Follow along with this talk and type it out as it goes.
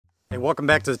Hey, welcome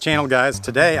back to the channel, guys.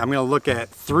 Today I'm going to look at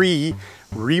 3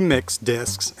 remix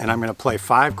discs and I'm going to play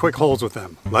 5 quick holes with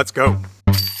them. Let's go.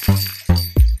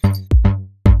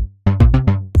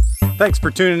 Thanks for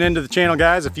tuning into the channel,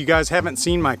 guys. If you guys haven't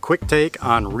seen my quick take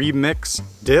on remix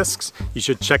discs, you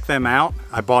should check them out.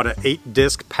 I bought an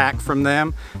 8-disc pack from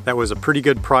them. That was a pretty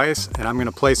good price, and I'm going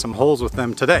to play some holes with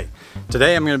them today.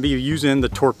 Today I'm going to be using the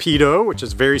Torpedo, which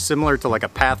is very similar to like a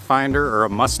Pathfinder or a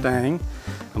Mustang.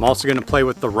 I'm also going to play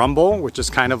with the Rumble, which is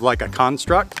kind of like a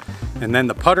Construct. And then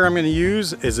the putter I'm going to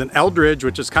use is an Eldritch,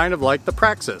 which is kind of like the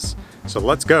Praxis. So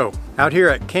let's go. Out here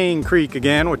at Cane Creek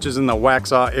again, which is in the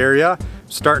Waxhaw area,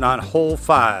 starting on hole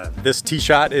 5. This tee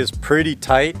shot is pretty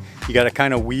tight. You got to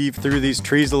kind of weave through these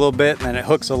trees a little bit, and then it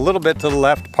hooks a little bit to the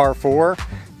left, par 4.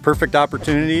 Perfect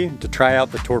opportunity to try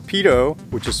out the Torpedo,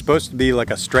 which is supposed to be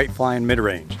like a straight flying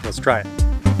mid-range. Let's try it.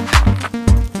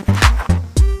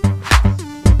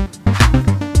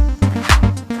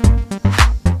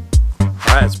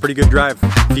 Alright, it's a pretty good drive.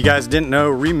 If you guys didn't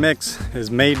know, Remix is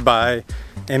made by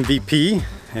MVP,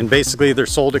 and basically they're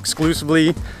sold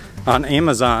exclusively on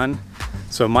Amazon.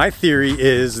 So my theory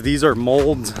is these are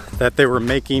molds that they were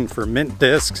making for Mint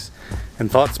Discs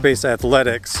and ThoughtSpace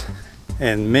Athletics,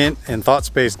 and Mint and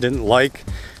ThoughtSpace didn't like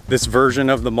this version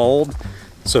of the mold,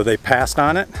 so they passed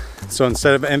on it. So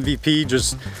instead of MVP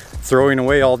just throwing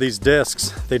away all these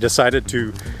discs, they decided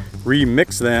to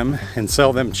remix them and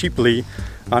sell them cheaply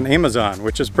on Amazon,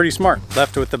 which is pretty smart.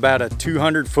 Left with about a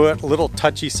 200-foot little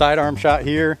touchy sidearm shot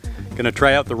here. Gonna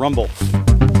try out the Rumble.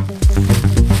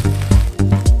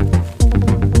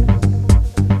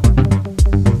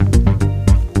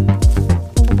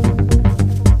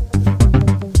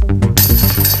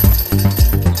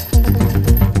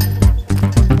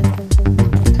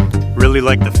 Really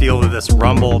like the feel of this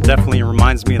Rumble. Definitely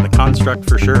reminds me of the Construct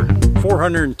for sure.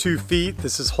 402 feet.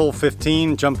 This is hole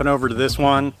 15, jumping over to this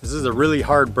one. This is a really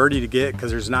hard birdie to get because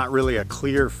there's not really a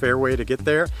clear fairway to get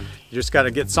there. You just got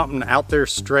to get something out there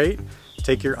straight.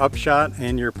 Take your upshot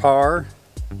and your par.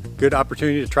 Good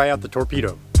opportunity to try out the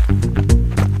Torpedo.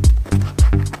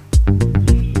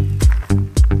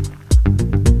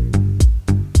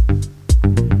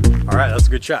 Alright, that's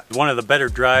a good shot. One of the better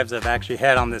drives I've actually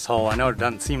had on this hole. I know it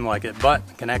doesn't seem like it, but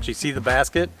I can actually see the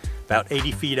basket about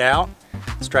 80 feet out.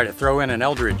 Let's try to throw in an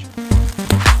Eldritch.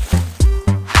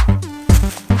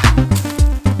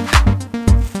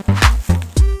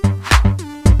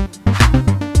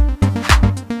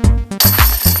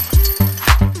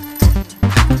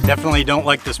 Definitely don't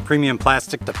like this premium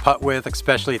plastic to putt with,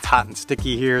 especially it's hot and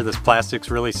sticky here. This plastic's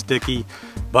really sticky,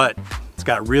 but it's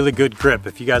got really good grip.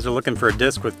 If you guys are looking for a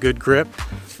disc with good grip,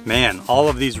 man, all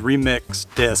of these remix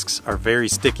discs are very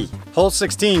sticky. Hole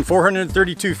 16,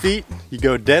 432 feet. You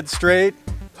go dead straight,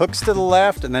 hooks to the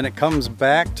left, and then it comes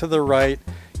back to the right,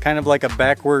 kind of like a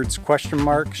backwards question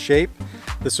mark shape.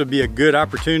 This would be a good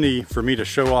opportunity for me to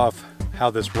show off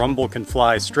how this Rumble can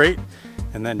fly straight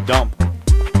and then dump.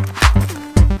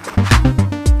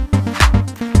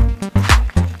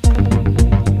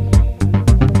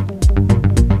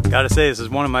 Gotta say, this is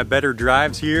one of my better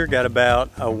drives here. Got about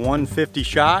a 150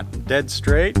 shot, dead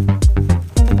straight. All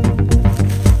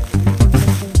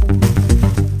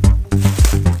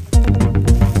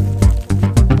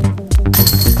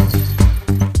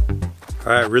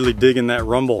right, really digging that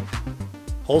Rumble.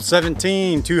 Hole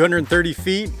 17, 230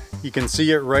 feet. You can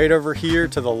see it right over here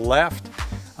to the left.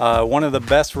 One of the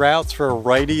best routes for a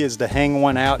righty is to hang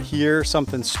one out here,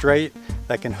 something straight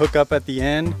that can hook up at the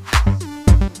end.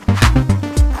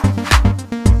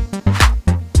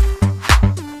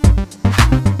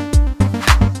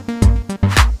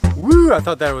 I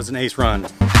thought that was an ace run.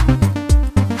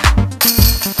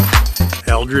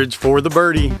 Eldritch for the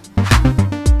birdie.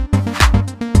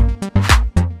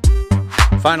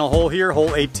 Final hole here,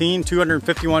 hole 18,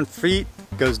 251 feet.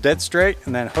 Goes dead straight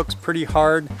and then hooks pretty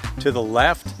hard to the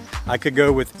left. I could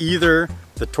go with either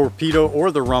the Torpedo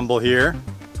or the Rumble here.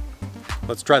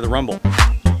 Let's try the Rumble.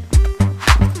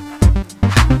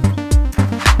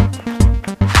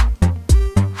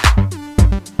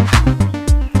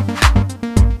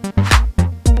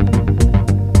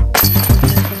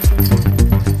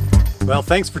 Well,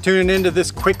 thanks for tuning into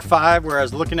this quick 5 where I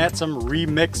was looking at some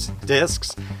remix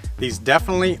discs. These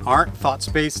definitely aren't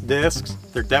ThoughtSpace discs.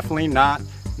 They're definitely not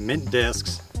Mint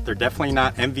discs. They're definitely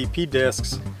not MVP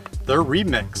discs. They're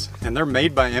remix and they're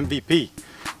made by MVP.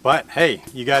 But hey,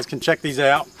 you guys can check these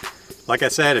out. Like I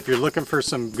said, if you're looking for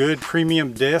some good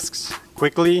premium discs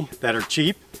quickly that are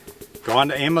cheap, go on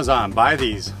to Amazon, buy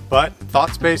these. But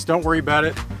ThoughtSpace, don't worry about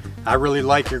it. I really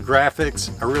like your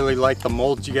graphics. I really like the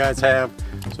molds you guys have.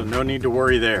 So no need to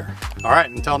worry there. All right,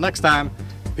 until next time,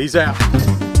 peace out.